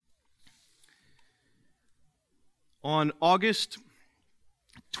On August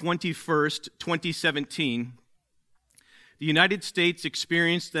 21st, 2017, the United States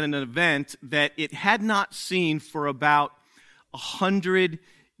experienced an event that it had not seen for about 100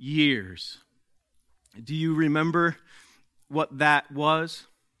 years. Do you remember what that was?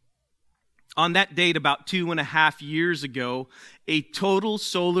 On that date, about 2.5 years ago, a total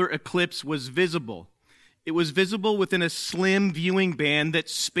solar eclipse was visible. It was visible within a slim viewing band that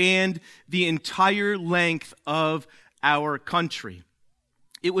spanned the entire length of our country.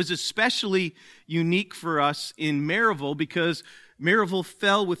 It was especially unique for us in Maryville because Maryville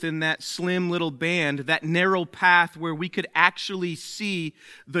fell within that slim little band, that narrow path where we could actually see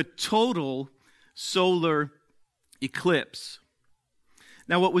the total solar eclipse.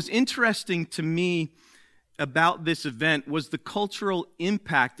 Now, what was interesting to me about this event was the cultural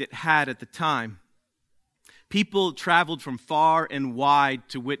impact it had at the time. People traveled from far and wide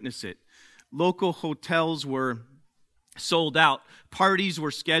to witness it. Local hotels were sold out. Parties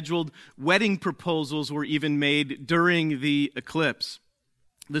were scheduled. Wedding proposals were even made during the eclipse.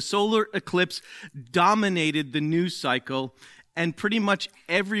 The solar eclipse dominated the news cycle, and pretty much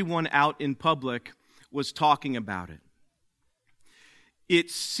everyone out in public was talking about it. It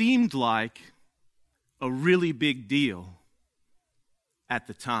seemed like a really big deal at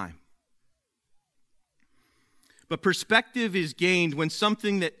the time. But perspective is gained when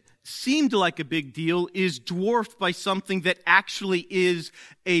something that seemed like a big deal is dwarfed by something that actually is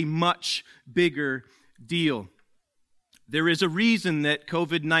a much bigger deal. There is a reason that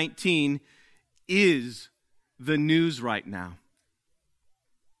COVID-19 is the news right now.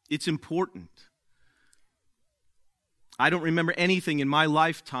 It's important. I don't remember anything in my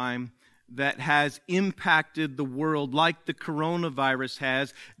lifetime that has impacted the world like the coronavirus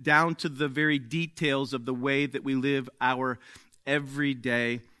has, down to the very details of the way that we live our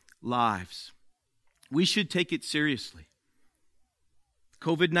everyday lives. We should take it seriously.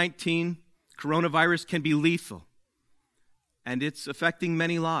 COVID-19, coronavirus can be lethal, and it's affecting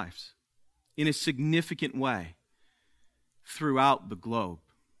many lives in a significant way throughout the globe.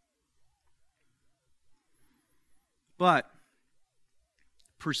 But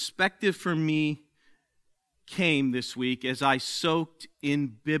perspective for me came this week as I soaked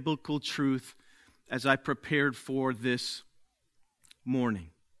in biblical truth as I prepared for this morning.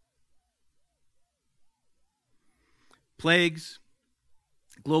 Plagues,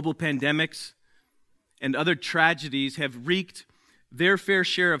 global pandemics, and other tragedies have wreaked their fair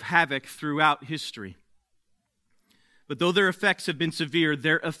share of havoc throughout history. But though their effects have been severe,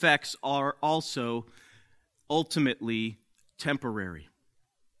 their effects are also ultimately temporary.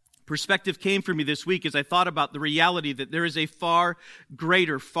 Perspective came for me this week as I thought about the reality that there is a far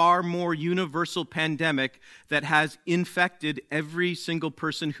greater, far more universal pandemic that has infected every single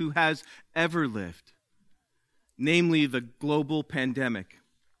person who has ever lived. Namely, the global pandemic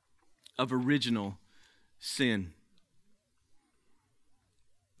of original sin.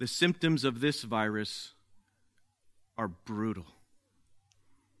 The symptoms of this virus are brutal.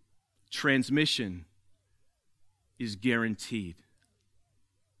 Transmission is guaranteed.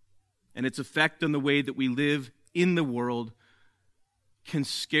 And its effect on the way that we live in the world can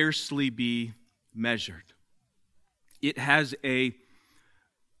scarcely be measured. It has a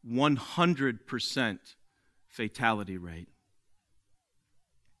 100% fatality rate.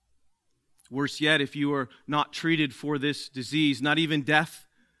 Worse yet, if you are not treated for this disease, not even death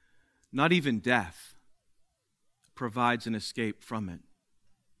provides an escape from it.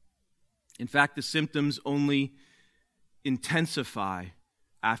 In fact, the symptoms only intensify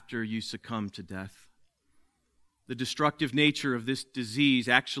after you succumb to death. The destructive nature of this disease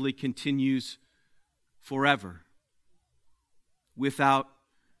actually continues forever, without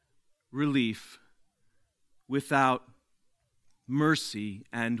relief, without mercy,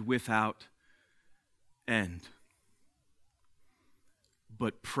 and without end.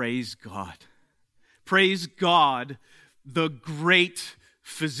 But praise God. Praise God, the great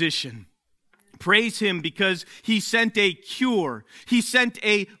physician. Praise Him because He sent a cure. He sent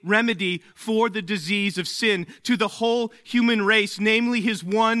a remedy for the disease of sin to the whole human race, namely His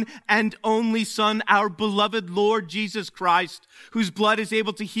one and only Son, our beloved Lord Jesus Christ, whose blood is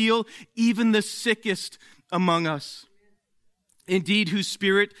able to heal even the sickest among us. Indeed, whose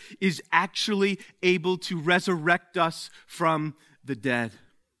Spirit is actually able to resurrect us from the dead.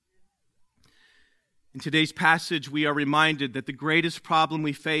 In today's passage, we are reminded that the greatest problem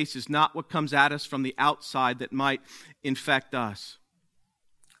we face is not what comes at us from the outside that might infect us.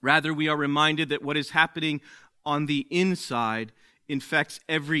 Rather, we are reminded that what is happening on the inside infects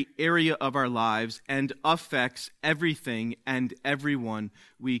every area of our lives and affects everything and everyone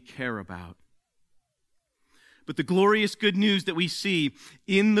we care about. But the glorious good news that we see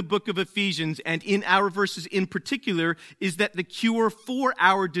in the book of Ephesians and in our verses in particular is that the cure for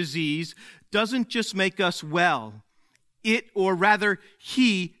our disease doesn't just make us well.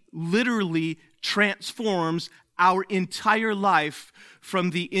 He literally transforms our entire life from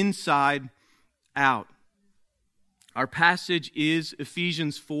the inside out. Our passage is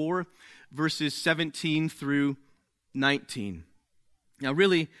Ephesians 4, verses 17 through 19. Now,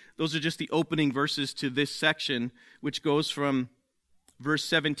 really, those are just the opening verses to this section, which goes from verse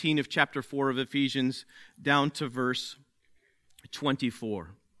 17 of chapter 4 of Ephesians down to verse 24.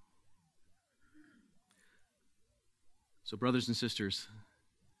 So, brothers and sisters,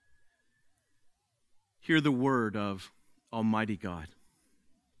 hear the word of Almighty God.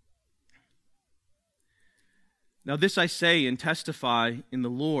 Now, this I say and testify in the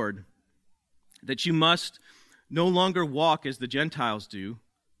Lord, that you must no longer walk as the Gentiles do,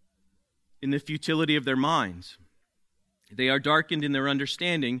 in the futility of their minds. They are darkened in their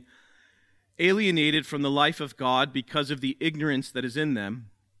understanding, alienated from the life of God because of the ignorance that is in them,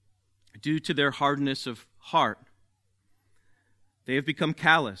 due to their hardness of heart. They have become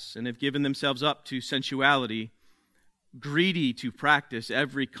callous and have given themselves up to sensuality, greedy to practice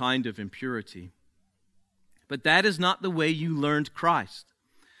every kind of impurity. But that is not the way you learned Christ.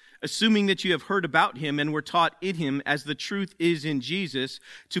 Assuming that you have heard about him and were taught in him as the truth is in Jesus,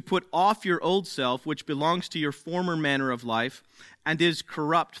 to put off your old self, which belongs to your former manner of life and is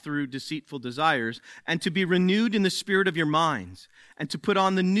corrupt through deceitful desires, and to be renewed in the spirit of your minds, and to put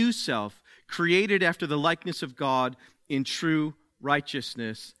on the new self, created after the likeness of God in true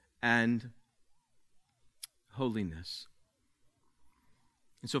righteousness and holiness.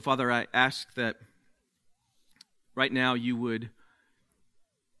 And so, Father, I ask that right now you would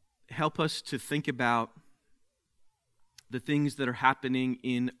help us to think about the things that are happening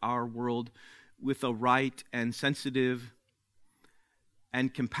in our world with a right and sensitive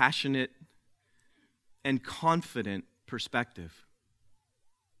and compassionate and confident perspective.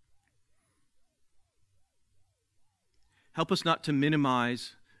 Help us not to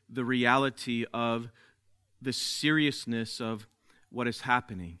minimize the reality of the seriousness of what is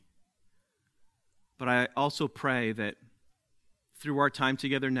happening. But I also pray that through our time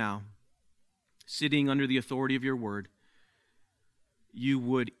together now, sitting under the authority of your word, you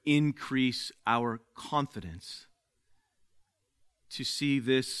would increase our confidence to see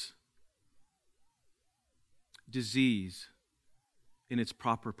this disease in its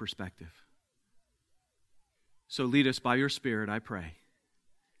proper perspective. So lead us by your Spirit, I pray.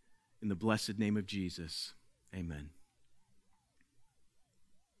 In the blessed name of Jesus, amen.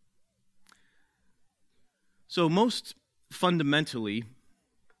 So most fundamentally,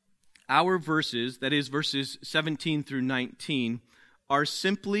 our verses, that is verses 17 through 19, are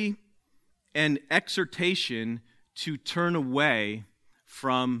simply an exhortation to turn away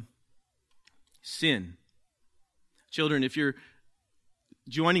from sin. Children, if you're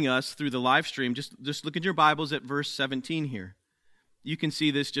joining us through the live stream, just look at your Bibles at verse 17 here. You can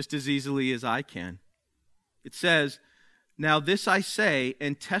see this just as easily as I can. It says, "Now this I say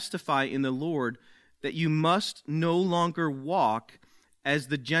and testify in the Lord, that you must no longer walk as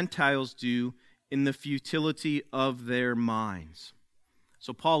the Gentiles do in the futility of their minds."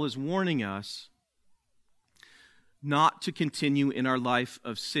 So Paul is warning us not to continue in our life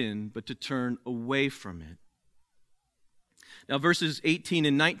of sin, but to turn away from it. Now, verses 18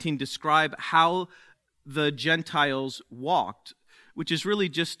 and 19 describe how the Gentiles walked, which is really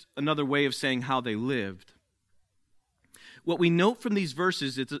just another way of saying how they lived. What we note from these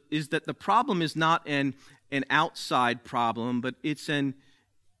verses is that the problem is not an outside problem, but it's an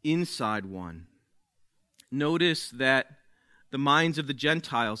inside one. Notice that the minds of the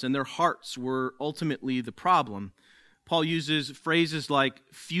Gentiles and their hearts were ultimately the problem. Paul uses phrases like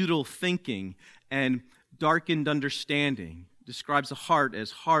futile thinking and darkened understanding, describes the heart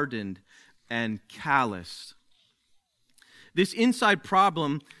as hardened and callous. This inside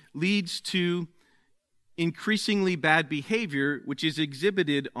problem leads to increasingly bad behavior, which is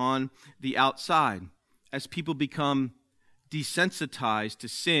exhibited on the outside as people become desensitized to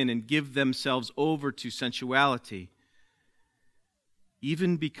sin and give themselves over to sensuality,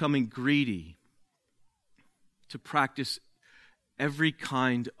 even becoming greedy to practice every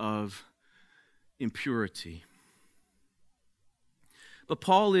kind of impurity. But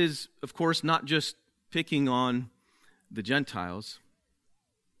Paul is, of course, not just picking on the Gentiles.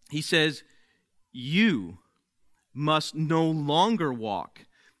 He says, you must no longer walk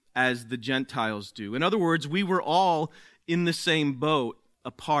as the Gentiles do. In other words, we were all in the same boat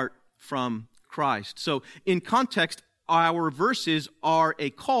apart from Christ. So in context, our verses are a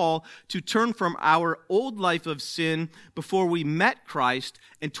call to turn from our old life of sin before we met Christ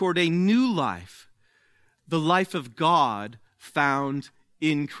and toward a new life, the life of God found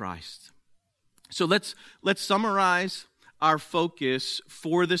in Christ. So let's summarize our focus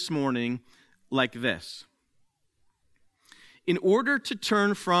for this morning like this. In order to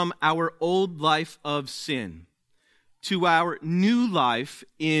turn from our old life of sin to our new life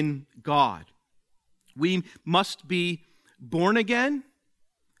in God, we must be born again,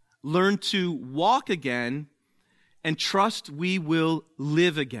 learn to walk again, and trust we will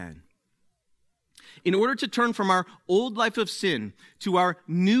live again. In order to turn from our old life of sin to our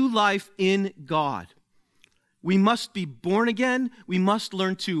new life in God, we must be born again, we must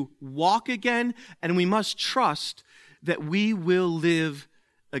learn to walk again, and we must trust that we will live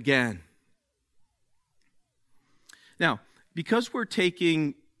again. Now, because we're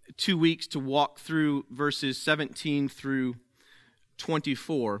taking 2 weeks to walk through verses 17 through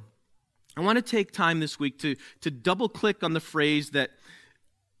 24, I want to take time this week to double-click on the phrase that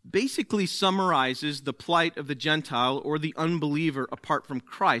basically summarizes the plight of the Gentile or the unbeliever apart from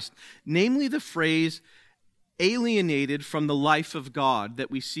Christ, namely the phrase alienated from the life of God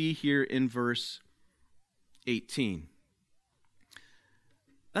that we see here in verse 18.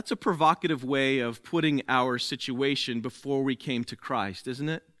 That's a provocative way of putting our situation before we came to Christ, isn't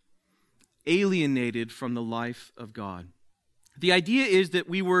it? Alienated from the life of God. The idea is that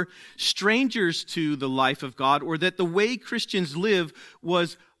we were strangers to the life of God, or that the way Christians live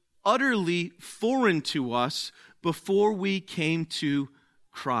was utterly foreign to us before we came to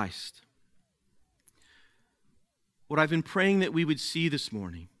Christ. What I've been praying that we would see this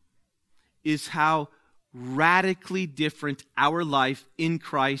morning is how radically different our life in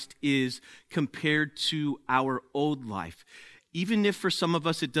Christ is compared to our old life, even if for some of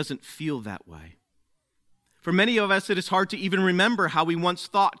us it doesn't feel that way. For many of us, it is hard to even remember how we once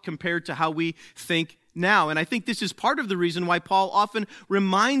thought compared to how we think now. And I think this is part of the reason why Paul often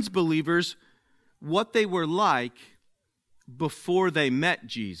reminds believers what they were like before they met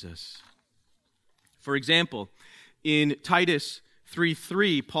Jesus. For example, in Titus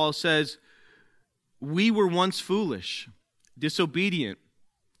 3:3, Paul says, "We were once foolish, disobedient,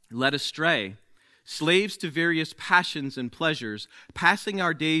 led astray, slaves to various passions and pleasures, passing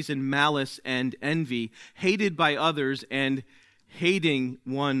our days in malice and envy, hated by others and hating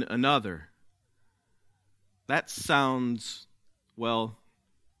one another." That sounds, well,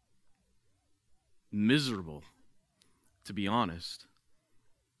 miserable, to be honest.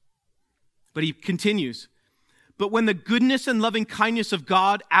 But he continues, "But when the goodness and loving kindness of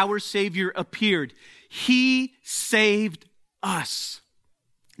God, our Savior, appeared, He saved us,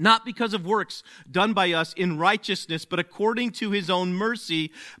 not because of works done by us in righteousness, but according to His own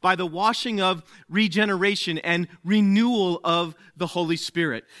mercy, by the washing of regeneration and renewal of the Holy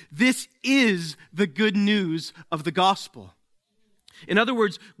Spirit." This is the good news of the gospel. In other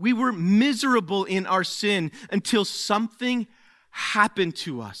words, we were miserable in our sin until something happened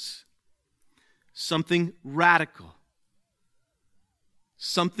to us. Something radical.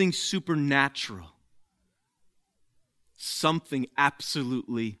 Something supernatural. Something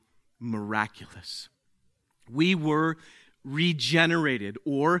absolutely miraculous. We were regenerated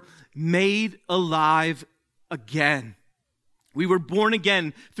or made alive again. We were born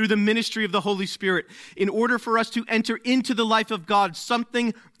again through the ministry of the Holy Spirit. In order for us to enter into the life of God,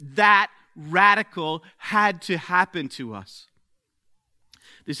 something that radical had to happen to us.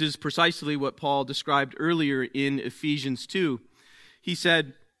 This is precisely what Paul described earlier in Ephesians 2. He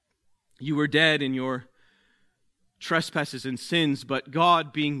said, "You were dead in your trespasses and sins, but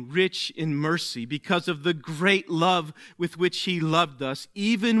God, being rich in mercy, because of the great love with which He loved us,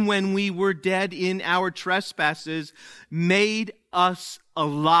 even when we were dead in our trespasses, made us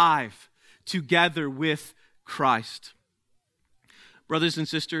alive together with Christ." Brothers and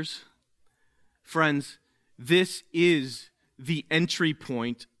sisters, friends, this is the entry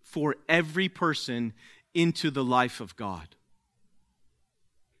point for every person into the life of God.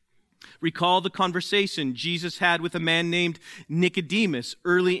 Recall the conversation Jesus had with a man named Nicodemus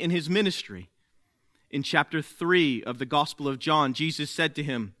early in his ministry. In chapter 3 of the Gospel of John, Jesus said to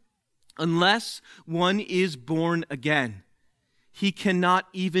him, "Unless one is born again, he cannot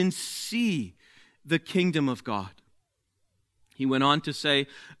even see the kingdom of God." He went on to say,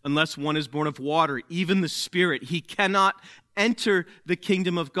 "Unless one is born of water, even the Spirit, he cannot enter the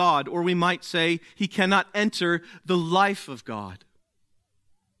kingdom of God." Or we might say, he cannot enter the life of God.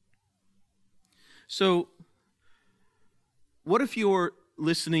 So, what if you're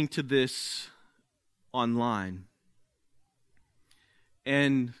listening to this online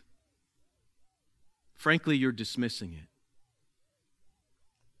and frankly, you're dismissing it.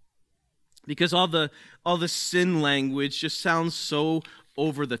 Because all the sin language just sounds so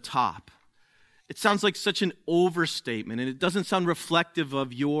over the top. It sounds like such an overstatement, and it doesn't sound reflective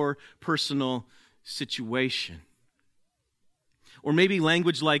of your personal situation. Or maybe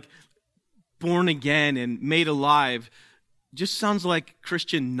language like born again and made alive just sounds like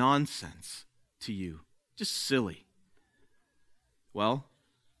Christian nonsense to you. Just silly. Well,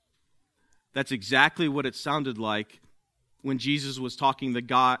 that's exactly what it sounded like when Jesus was talking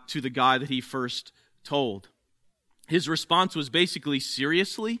to the guy that he first told. His response was basically,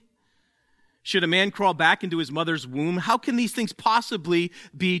 seriously? Should a man crawl back into his mother's womb? How can these things possibly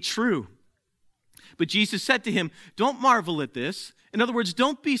be true? But Jesus said to him, don't marvel at this. In other words,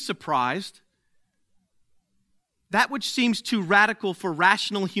 don't be surprised. That which seems too radical for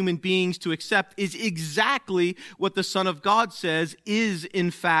rational human beings to accept is exactly what the Son of God says is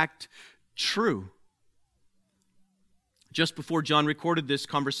in fact true. Just before John recorded this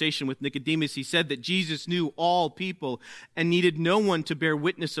conversation with Nicodemus, he said that Jesus knew all people and needed no one to bear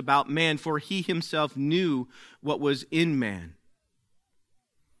witness about man, for he himself knew what was in man.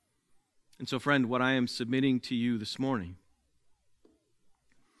 And so, friend, what I am submitting to you this morning,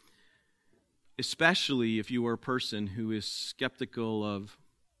 especially if you are a person who is skeptical of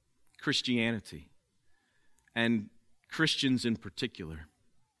Christianity and Christians in particular,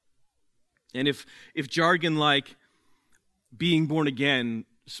 and if jargon like being born again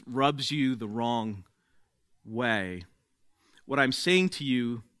rubs you the wrong way, what I'm saying to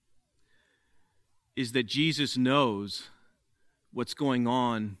you is that Jesus knows what's going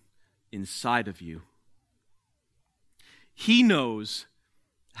on inside of you. He knows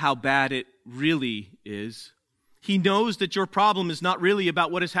how bad it really is. He knows that your problem is not really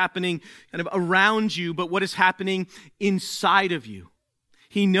about what is happening kind of around you, but what is happening inside of you.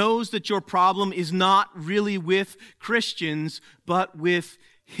 He knows that your problem is not really with Christians, but with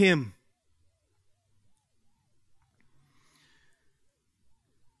Him.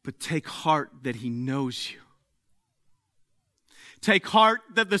 But take heart that He knows you. Take heart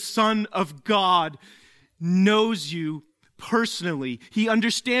that the Son of God knows you personally. He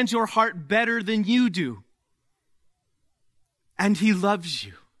understands your heart better than you do. And He loves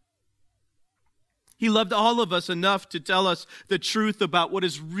you. He loved all of us enough to tell us the truth about what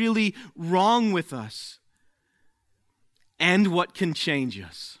is really wrong with us and what can change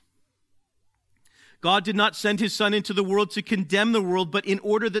us. God did not send His Son into the world to condemn the world, but in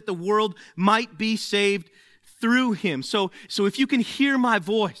order that the world might be saved through Him. So if you can hear my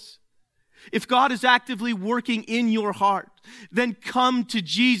voice, if God is actively working in your heart, then come to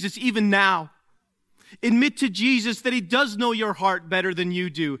Jesus even now. Admit to Jesus that He does know your heart better than you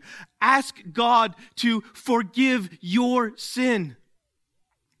do. Ask God to forgive your sin.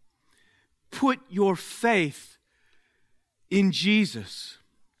 Put your faith in Jesus.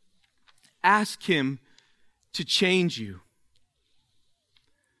 Ask Him to change you.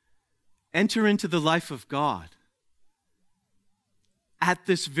 Enter into the life of God at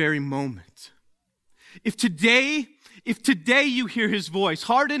this very moment. If today you hear His voice,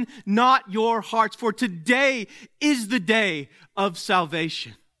 harden not your hearts, for today is the day of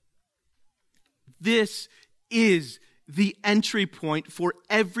salvation. This is the entry point for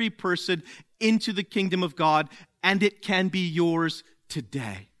every person into the kingdom of God, and it can be yours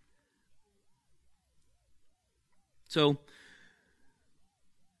today. So,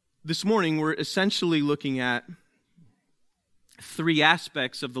 this morning we're essentially looking at three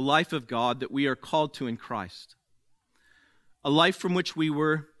aspects of the life of God that we are called to in Christ. A life from which we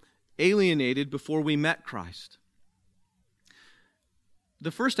were alienated before we met Christ. The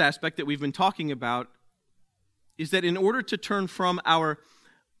first aspect that we've been talking about is that in order to turn from our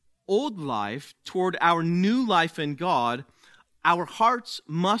old life toward our new life in God, our hearts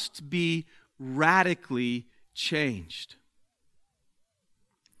must be radically changed.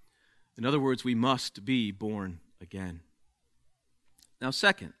 In other words, we must be born again. Now,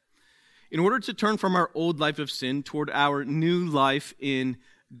 second, in order to turn from our old life of sin toward our new life in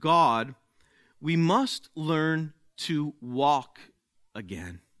God, we must learn to walk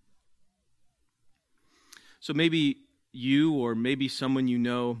again. So maybe you or maybe someone you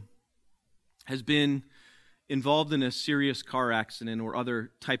know has been involved in a serious car accident or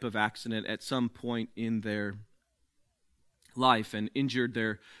other type of accident at some point in their life and injured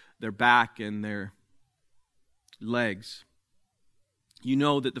their back and their legs. You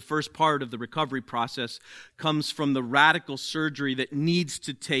know that the first part of the recovery process comes from the radical surgery that needs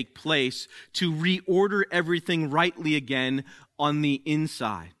to take place to reorder everything rightly again on the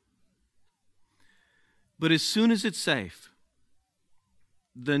inside. But as soon as it's safe,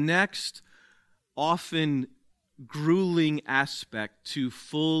 the next often grueling aspect to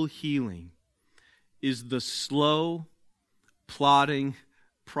full healing is the slow, plodding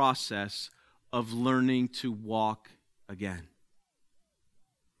process of learning to walk again.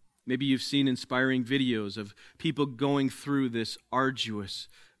 Maybe you've seen inspiring videos of people going through this arduous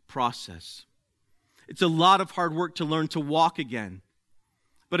process. It's a lot of hard work to learn to walk again.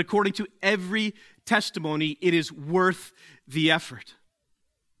 But according to every testimony, it is worth the effort.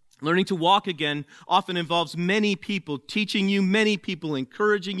 Learning to walk again often involves many people teaching you, many people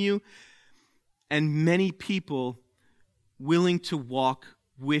encouraging you, and many people willing to walk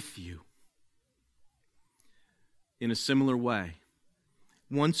with you. In a similar way,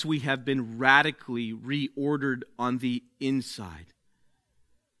 once we have been radically reordered on the inside,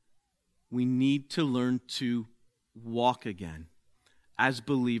 we need to learn to walk again as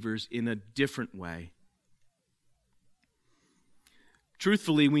believers in a different way.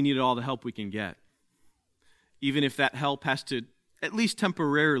 Truthfully, we need all the help we can get, even if that help has to, at least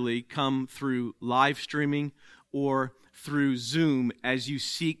temporarily, come through live streaming or through Zoom as you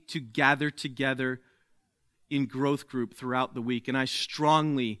seek to gather together in growth group throughout the week. And I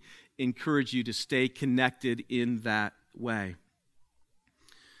strongly encourage you to stay connected in that way.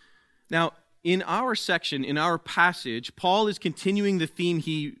 Now, in our section, in our passage, Paul is continuing the theme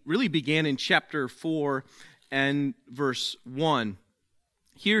he really began in chapter 4 and verse 1.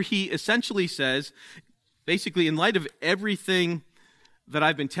 Here he essentially says, basically in light of everything that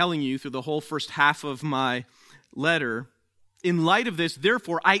I've been telling you through the whole first half of my letter, in light of this,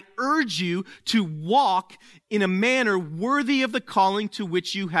 therefore, I urge you to walk in a manner worthy of the calling to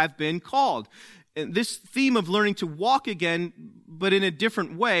which you have been called. And this theme of learning to walk again, but in a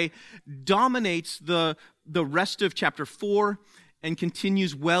different way, dominates the rest of chapter 4 and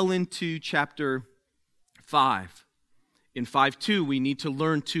continues well into chapter 5. In 5:2, we need to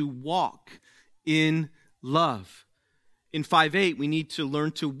learn to walk in love. In 5:8, we need to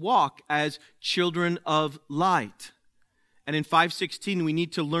learn to walk as children of light. And in 5:16, we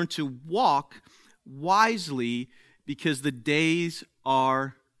need to learn to walk wisely because the days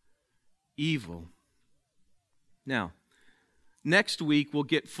are evil. Now, next week we'll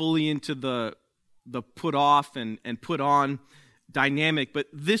get fully into the put off and put on dynamic, but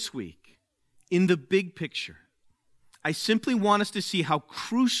this week, in the big picture, I simply want us to see how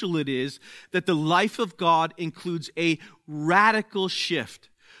crucial it is that the life of God includes a radical shift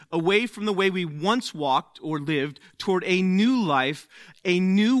away from the way we once walked or lived toward a new life, a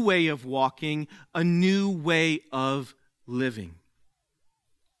new way of walking, a new way of living.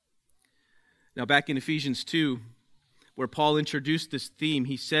 Now, back in Ephesians 2, where Paul introduced this theme,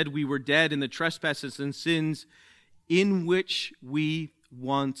 he said we were dead in the trespasses and sins in which we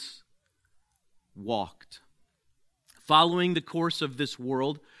once walked, following the course of this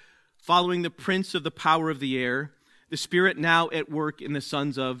world, following the prince of the power of the air, the spirit now at work in the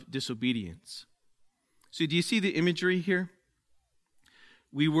sons of disobedience. So do you see the imagery here?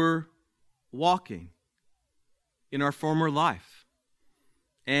 We were walking in our former life,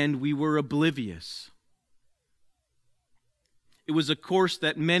 and we were oblivious. It was a course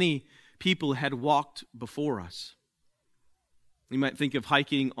that many people had walked before us. You might think of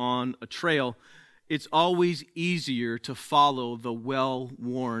hiking on a trail. It's always easier to follow the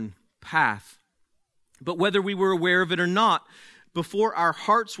well-worn path. But whether we were aware of it or not, before our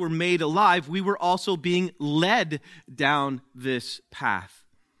hearts were made alive, we were also being led down this path.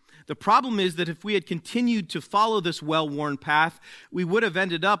 The problem is that if we had continued to follow this well-worn path, we would have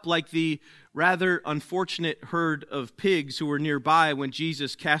ended up like the rather unfortunate herd of pigs who were nearby when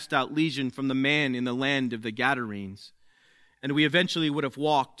Jesus cast out legion from the man in the land of the Gadarenes. And we eventually would have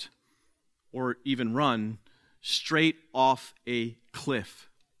walked, or even run, straight off a cliff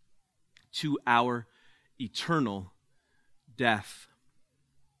to our eternal death.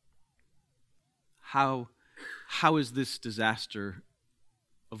 How is this disaster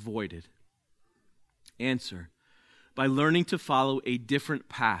avoided? Answer: by learning to follow a different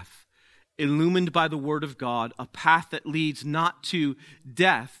path, illumined by the Word of God, a path that leads not to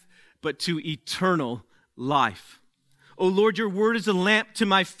death, but to eternal life. O Lord, your word is a lamp to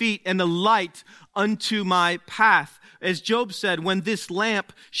my feet and a light unto my path. As Job said, when this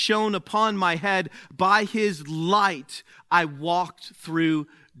lamp shone upon my head, by his light I walked through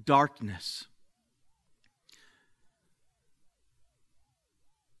darkness.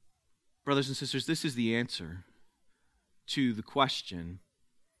 Brothers and sisters, this is the answer to the question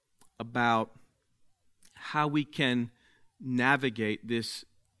about how we can navigate this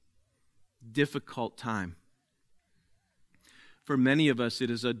difficult time. For many of us, it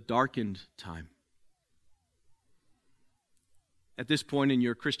is a darkened time. At this point in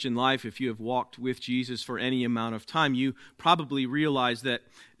your Christian life, if you have walked with Jesus for any amount of time, you probably realize that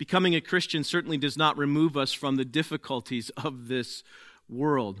becoming a Christian certainly does not remove us from the difficulties of this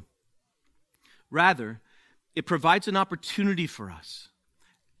world. Rather, it provides an opportunity for us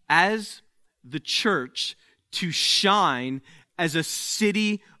as the church to shine as a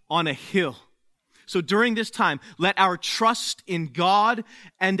city on a hill. So during this time, let our trust in God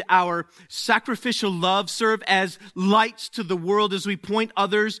and our sacrificial love serve as lights to the world as we point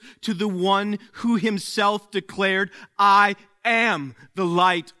others to the one who himself declared, "I am the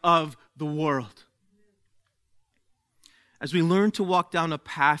light of the world." As we learn to walk down a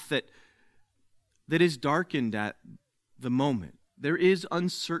path that is darkened at the moment, there is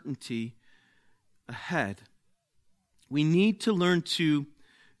uncertainty ahead. We need to learn to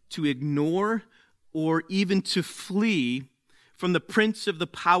ignore or even to flee from the prince of the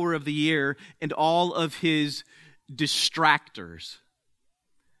power of the air and all of his distractors.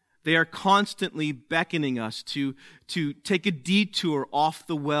 They are constantly beckoning us to take a detour off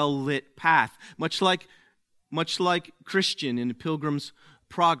the well-lit path, much like Christian in Pilgrim's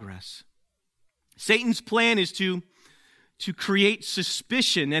Progress. Satan's plan is to create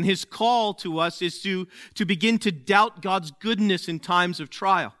suspicion, and his call to us is to begin to doubt God's goodness in times of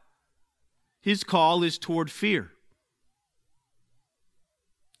trial. His call is toward fear.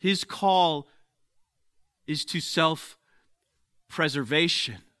 His call is to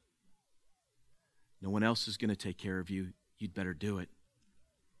self-preservation. No one else is going to take care of you. You'd better do it.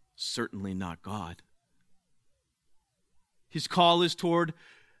 Certainly not God. His call is toward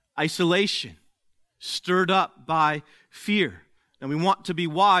isolation, stirred up by fear. And we want to be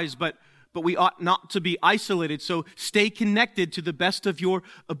wise, but we ought not to be isolated. So stay connected to the best of your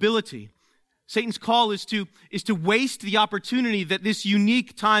ability. Satan's call is to waste the opportunity that this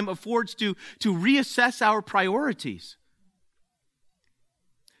unique time affords to reassess our priorities.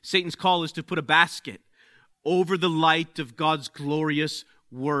 Satan's call is to put a basket over the light of God's glorious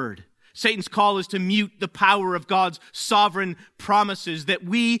word. Satan's call is to mute the power of God's sovereign promises that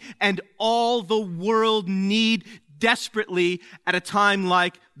we and all the world need desperately at a time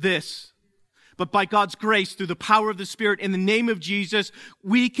like this. But by God's grace, through the power of the Spirit, in the name of Jesus,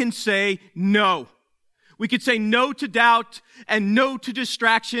 we can say no. We can say no to doubt, and no to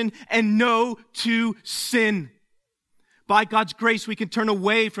distraction, and no to sin. By God's grace, we can turn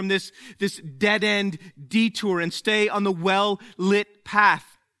away from this dead-end detour and stay on the well-lit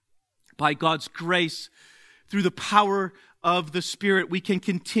path. By God's grace, through the power of the Spirit, we can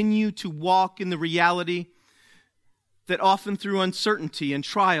continue to walk in the reality that often through uncertainty and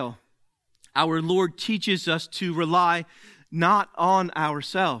trial, our Lord teaches us to rely not on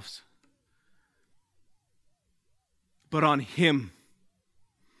ourselves, but on Him.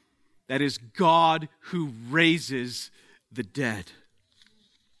 That is God who raises the dead.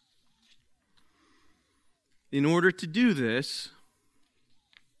 In order to do this,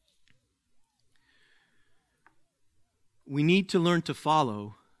 we need to learn to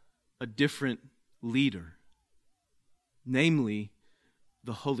follow a different leader, namely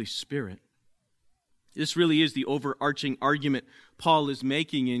the Holy Spirit. This really is the overarching argument Paul is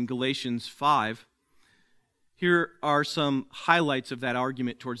making in Galatians 5. Here are some highlights of that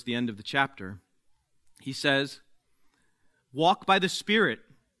argument towards the end of the chapter. He says, "Walk by the Spirit,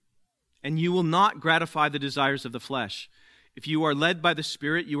 and you will not gratify the desires of the flesh. If you are led by the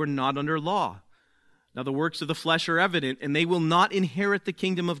Spirit, you are not under law. Now the works of the flesh are evident, and they will not inherit the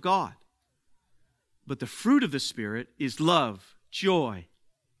kingdom of God. But the fruit of the Spirit is love, joy,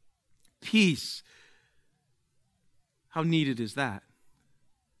 peace." How needed is that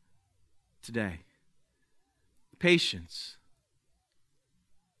today? Patience.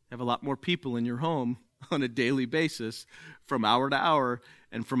 You have a lot more people in your home on a daily basis, from hour to hour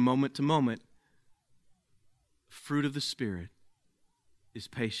and from moment to moment. Fruit of the Spirit is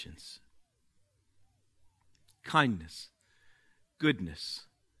patience, kindness, goodness,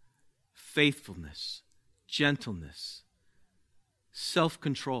 faithfulness, gentleness,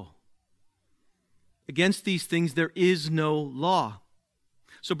 self-control. Against these things there is no law.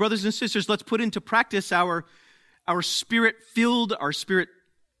 So brothers and sisters, let's put into practice our Spirit-filled, our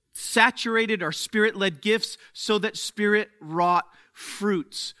Spirit-saturated, our Spirit-led gifts so that Spirit-wrought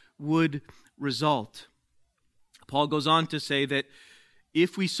fruits would result. Paul goes on to say that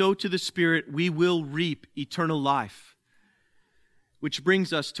if we sow to the Spirit, we will reap eternal life. Which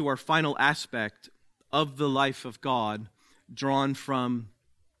brings us to our final aspect of the life of God, drawn from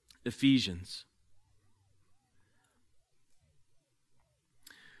Ephesians.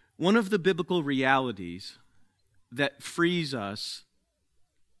 One of the biblical realities that frees us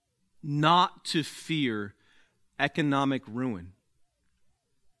not to fear economic ruin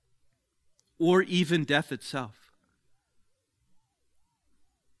or even death itself,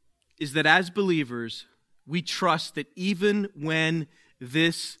 is that as believers, we trust that even when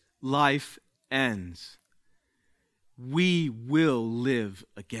this life ends, we will live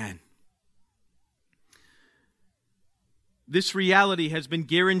again. This reality has been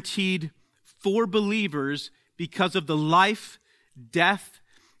guaranteed for believers because of the life, death,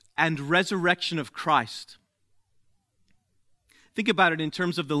 and resurrection of Christ. Think about it in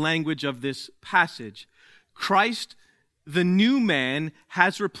terms of the language of this passage. Christ, the new man,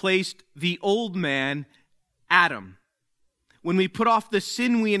 has replaced the old man, Adam. When we put off the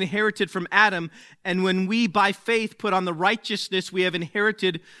sin we inherited from Adam, and when we, by faith, put on the righteousness we have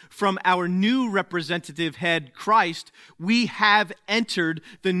inherited from our new representative head, Christ, we have entered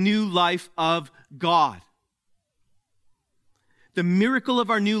the new life of God. The miracle of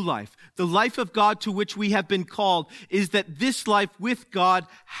our new life, the life of God to which we have been called, is that this life with God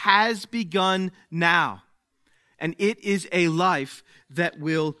has begun now. And it is a life that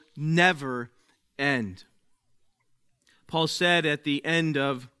will never end. Paul said at the end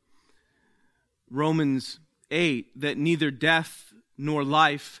of Romans 8 that neither death nor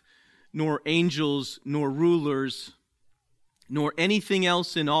life, nor angels, nor rulers, nor anything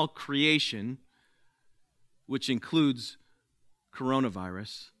else in all creation, which includes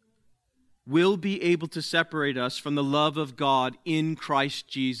coronavirus, will be able to separate us from the love of God in Christ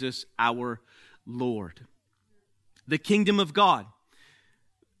Jesus our Lord. The kingdom of God,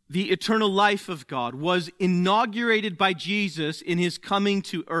 the eternal life of God, was inaugurated by Jesus in his coming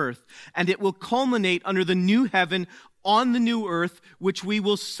to earth, and it will culminate under the new heaven on the new earth, which we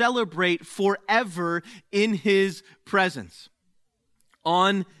will celebrate forever in his presence.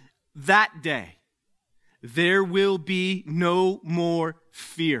 On that day, there will be no more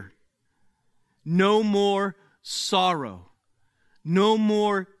fear, no more sorrow, no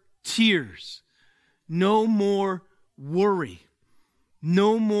more tears, no more worry,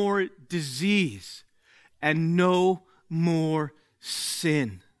 no more disease, and no more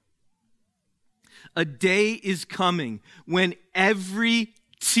sin. A day is coming when every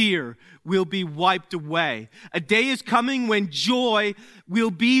tear will be wiped away. A day is coming when joy will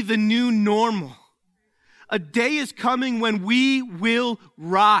be the new normal. A day is coming when we will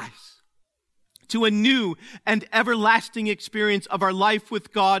rise to a new and everlasting experience of our life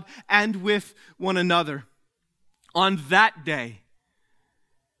with God and with one another. On that day,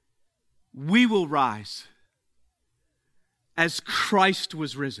 we will rise as Christ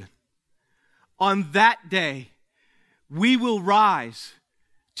was risen. On that day, we will rise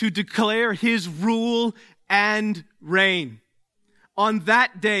to declare his rule and reign. On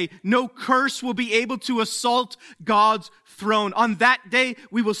that day, no curse will be able to assault God's throne. On that day,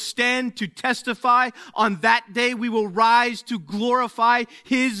 we will stand to testify. On that day, we will rise to glorify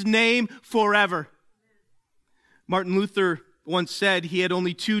his name forever. Martin Luther once said he had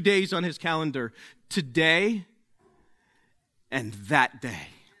only 2 days on his calendar: today and that day.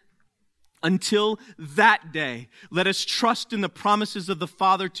 Until that day, let us trust in the promises of the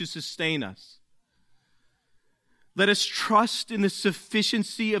Father to sustain us. Let us trust in the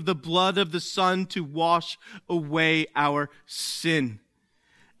sufficiency of the blood of the Son to wash away our sin.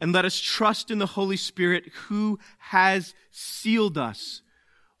 And let us trust in the Holy Spirit who has sealed us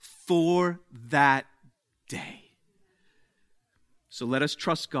for that day. So let us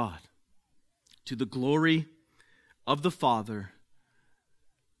trust God to the glory of the Father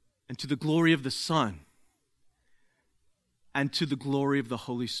and to the glory of the Son and to the glory of the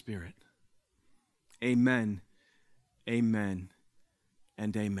Holy Spirit. Amen, amen,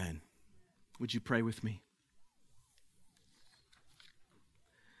 and amen. Would you pray with me?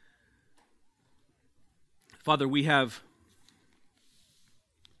 Father, we have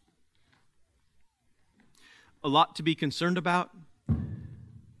a lot to be concerned about,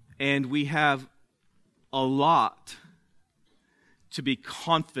 and we have a lot to be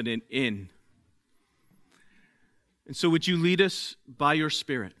confident in. And so would you lead us by your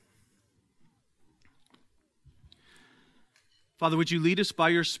Spirit? Father, would you lead us by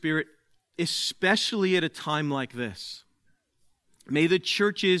your Spirit, especially at a time like this? May the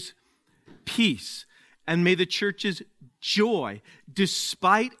church's peace and may the church's joy,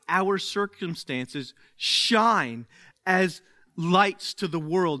 despite our circumstances, shine as lights to the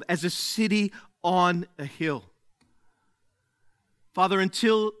world, as a city on a hill. Father,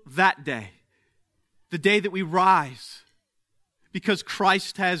 until that day, the day that we rise because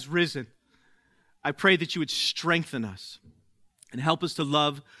Christ has risen, I pray that you would strengthen us and help us to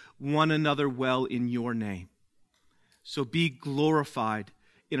love one another well in your name. So be glorified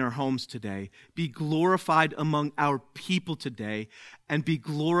in our homes today, be glorified among our people today, and be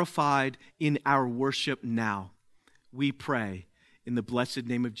glorified in our worship now. We pray in the blessed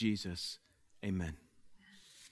name of Jesus. Amen.